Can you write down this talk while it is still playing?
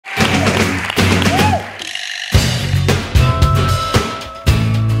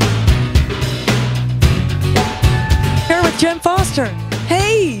Foster.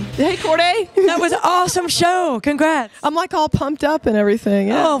 Hey, Corday. That was an awesome show. Congrats. I'm like all pumped up and everything.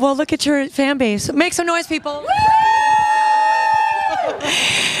 Yeah. Oh, well, look at your fan base. Make some noise, people.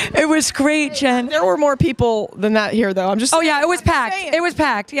 It was great, Jen. There were more people than that here, though. I'm just. Oh yeah, it was packed. It was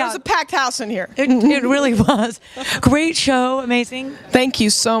packed. Yeah, it was a packed house in here. It really was. Great show, amazing. Thank you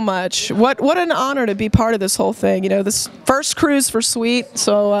so much. What an honor to be part of this whole thing. You know, this first cruise for Sweet,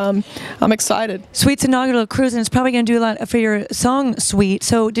 so I'm excited. Sweet's inaugural cruise, and it's probably going to do a lot for your song, Sweet.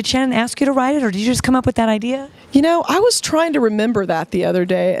 So did Shannon ask you to write it, or did you just come up with that idea? You know, I was trying to remember that the other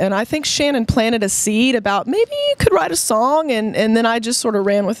day, and I think Shannon planted a seed about maybe you could write a song, and then I just sort of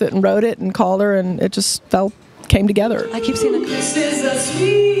ran with it and wrote it and called her, and it just came together. I keep seeing the. This is a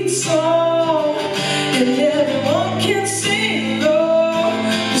sweet song, and everyone can sing. Oh,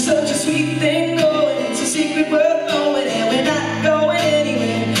 it's such a sweet thing going. It's a secret worth knowing, and we're not going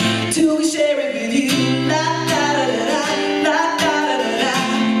anywhere till we share it with you. La da da da da, la da da da da,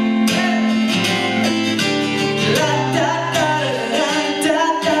 la da da da da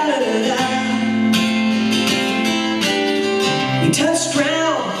da da da. We touched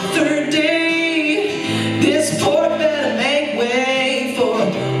ground the third day. This port better make way for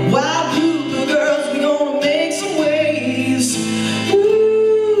wild blue girls. We gonna make some waves.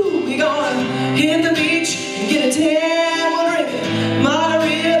 Ooh, we gonna hit the beach and get a tan. We'll drink a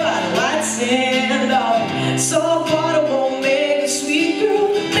margarita by the white sand. Oh, salt water won't make a sweet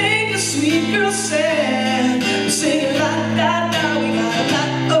girl sad. We're singing la da da. We got a lot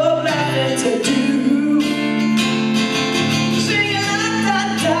of laughing to do.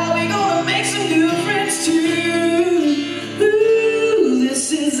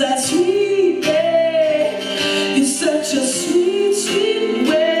 That sweet day, it's such a sweet, sweet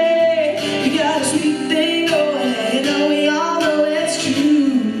way. We got a sweet thing going, and you know we all know it's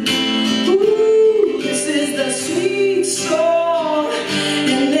true. Ooh, this is the sweet song,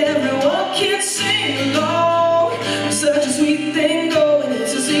 and everyone can sing along. It's such a sweet thing going,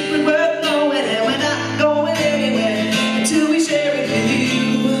 it's a secret worth knowing, and we're not going anywhere until we share it with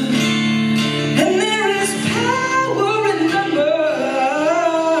you. And there is power in numbers.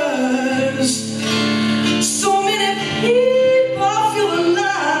 So many people feel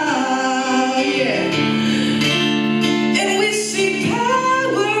alive, yeah. And we see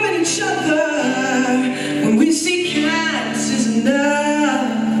power in each other when we see kindness is enough.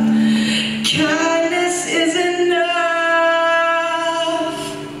 Kindness is enough.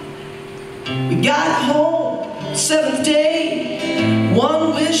 We got home, seventh day.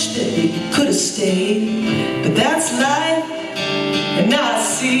 One wish that we could have stayed, but that's life. And now I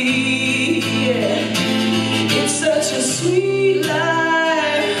see, yeah, it's such a sweet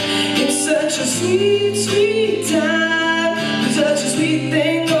life. It's such a sweet, sweet time. It's such a sweet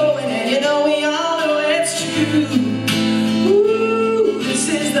thing going, and you know we all know it's true. Ooh, this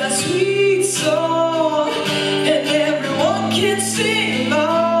is the sweet song, and everyone can sing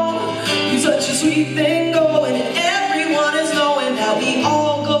along. It's such a sweet thing going, and everyone is knowing that we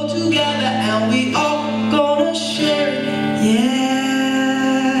all go together and we all gonna share it, yeah.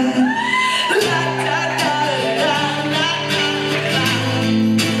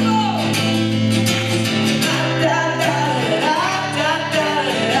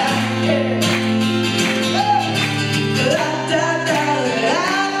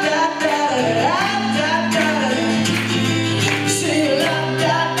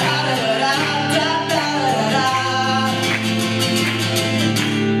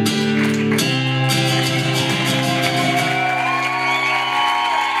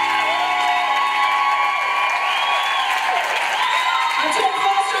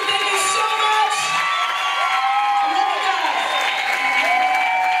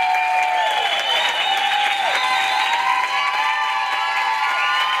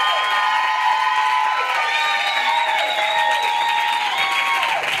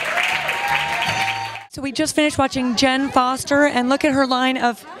 So we just finished watching Jen Foster, and look at her line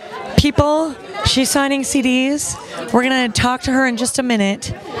of people. She's signing CDs. We're going to talk to her in just a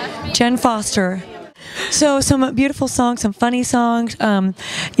minute. Jen Foster. So some beautiful songs, some funny songs.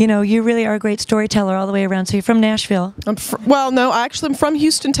 You know, you really are a great storyteller all the way around. So you're from Nashville. Well, no, actually I'm from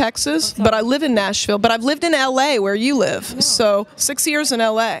Houston, Texas, but I live in Nashville. But I've lived in LA where you live, so 6 years in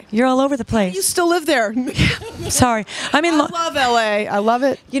LA. You're all over the place. You still live there. Sorry. I love LA. I love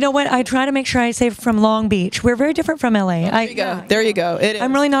it. You know what? I try to make sure I say from Long Beach. We're very different from LA. There you go. There you go. It is.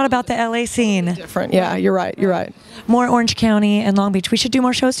 I'm really not about the LA scene. Different. Yeah, you're right. You're right. More Orange County and Long Beach. We should do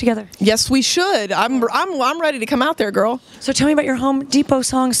more shows together. Yes, we should. I'm I'm ready to come out there, girl. So tell me about your Home Depot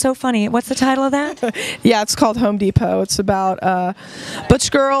song, So Funny. What's the title of that? Yeah, it's called Home Depot. It's about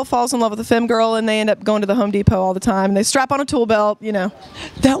butch girl falls in love with a femme girl, and they end up going to the Home Depot all the time. They strap on a tool belt, you know.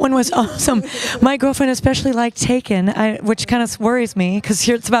 That one was awesome. My girlfriend especially liked Taken, which kind of worries me because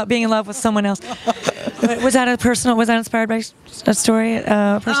it's about being in love with someone else. Was that inspired by a story?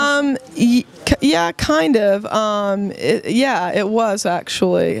 Yeah, kind of. It was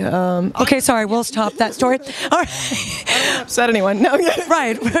actually. Okay, sorry, we'll stop that story. All right. I don't want to upset anyone. No, yeah.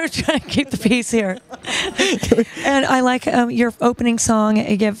 Right, we're trying to keep the peace here. And I like your opening song,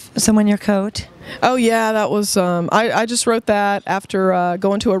 You Give Someone Your Coat. Oh yeah, that was. I just wrote that after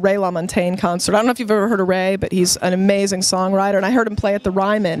going to a Ray LaMontagne concert. I don't know if you've ever heard of Ray, but he's an amazing songwriter, and I heard him play at the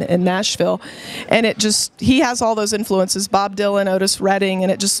Ryman in Nashville, and he has all those influences: Bob Dylan, Otis Redding,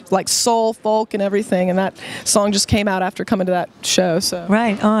 and it just like soul, folk, and everything. And that song just came out after coming to that show. So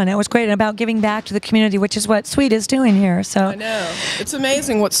right on, it was great, and about giving back to the community, which is what Sweet is doing here. So I know it's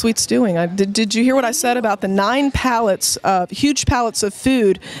amazing what Sweet's doing. Did you hear what I said about the 9 huge pallets of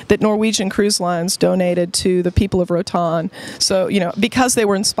food that Norwegian Cruise Line donated to the people of Rotan? So, you know, because they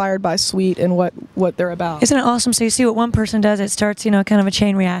were inspired by Sweet and what they're about. Isn't it awesome? So you see what one person does, it starts, you know, kind of a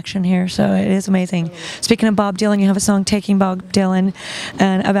chain reaction here. So it is amazing. Speaking of Bob Dylan, you have a song, Taking Bob Dylan,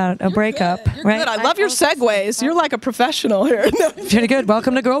 and about a breakup, You're right? Good. I love your segues. You're like a professional here. Pretty good.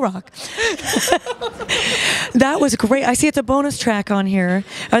 Welcome to Girl Rock. That was great. I see it's a bonus track on here.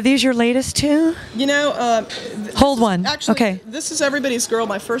 Are these your latest two? You know, hold one. Actually, okay. This is Everybody's Girl,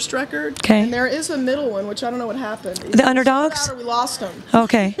 my first record. Okay. And there is a middle one, which I don't know what happened. The Underdogs? Or we lost them.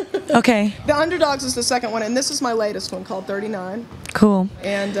 Okay. Okay. The Underdogs is the second one, and this is my latest one called 39. Cool.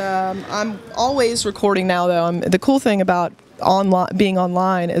 And I'm always recording now, though. The cool thing about being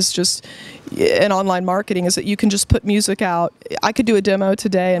online is just in online marketing is that you can just put music out. I could do a demo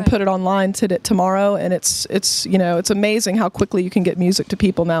today and put it online tomorrow, and it's you know, it's amazing how quickly you can get music to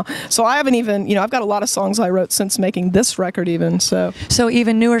people now. So I haven't even, you know, I've got a lot of songs I wrote since making this record even. So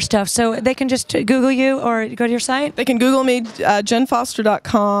even newer stuff. So they can just Google you or go to your site? They can Google me,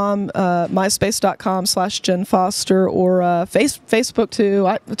 jenfoster.com, myspace.com/jenfoster, or Facebook too.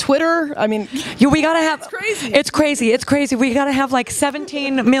 Twitter. I mean, we gotta have. It's crazy. It's crazy. It's crazy. We gotta have like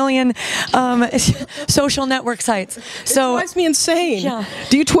 17 million social network sites. So it drives me insane. Yeah.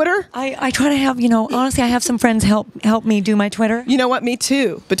 Do you Twitter? I try to have, you know, honestly, I have some friends help me do my Twitter. You know what? Me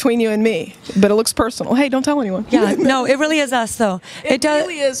too. Between you and me, but it looks personal. Hey, don't tell anyone. Yeah. No, it really is us though. It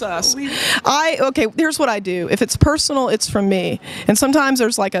really is us. Okay. Here's what I do. If it's personal, it's from me. And sometimes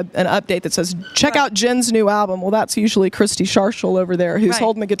there's like an update that says, check out Jen's new album. Well, that's usually Christy Sharshall over there who's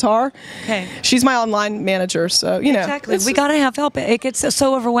holding the guitar. Okay. She's my online manager, so you know. Exactly. We gotta have help. It gets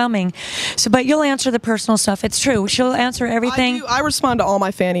so overwhelming. So, but you'll answer the personal stuff. It's true. She'll answer everything. I respond to all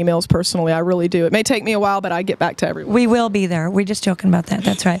my fan emails personally. I really do. It may take me a while, but I get back to everyone. We will be there. We're just joking about that.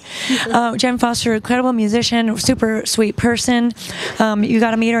 That's right. Jen Foster, incredible musician, super sweet person. You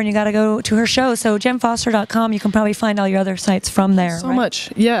got to meet her and you got to go to her show. So jenfoster.com. You can probably find all your other sites from there. So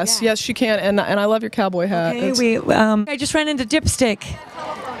much. Yes, yes, you can. And I love your cowboy hat. Okay, I just ran into Dipstick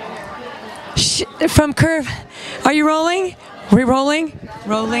from Curve. Are you rolling? Are we rolling?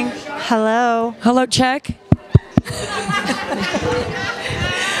 Rolling. Hello. Hello, check.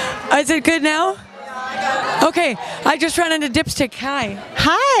 Is it good now? Okay, I just ran into Dipstick. Hi.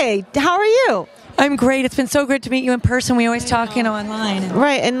 Hi. How are you? I'm great. It's been so good to meet you in person. We always talk, you know, online.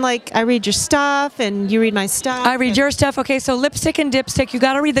 Right, and like I read your stuff, and you read my stuff. I read your stuff. Okay, so Lipstick and Dipstick. You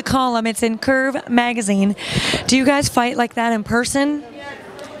got to read the column. It's in Curve Magazine. Do you guys fight like that in person?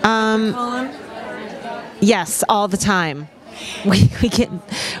 Yes, all the time. We get in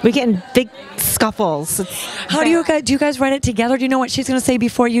big scuffles. How do you guys write it together? Do you know what she's going to say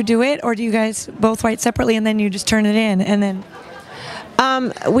before you do it, or do you guys both write separately and then you just turn it in and then?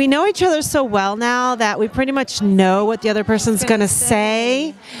 We know each other so well now that we pretty much know what the other person's going to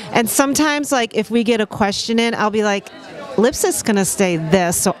say. And sometimes, like, if we get a question in, I'll be like, Lipstick's going to say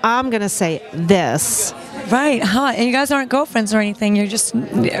this, so I'm going to say this. Right, huh? And you guys aren't girlfriends or anything. You're just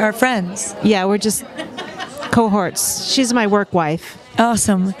are friends. Yeah, we're just cohorts. She's my work wife.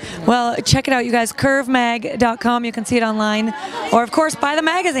 Awesome. Well, check it out, you guys. CurveMag.com. You can see it online. Or, of course, buy the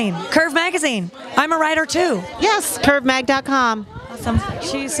magazine. Curve Magazine. I'm a writer, too. Yes, CurveMag.com.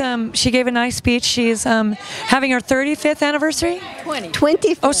 Awesome. She gave a nice speech. She's having her 35th anniversary?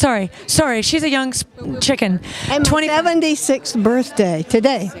 20th. Oh, sorry. She's a young chicken. And my 76th birthday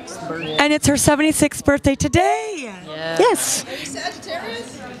today. And it's her 76th birthday today. Yes.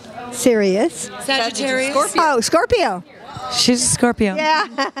 Sagittarius? Serious. Sagittarius. Scorpio. Oh, Scorpio. She's a Scorpio. Yeah.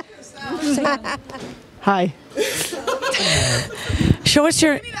 Hi. Show us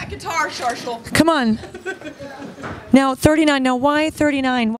your. Give me that guitar, Sharshel. Come on. Now 39. Now why 39?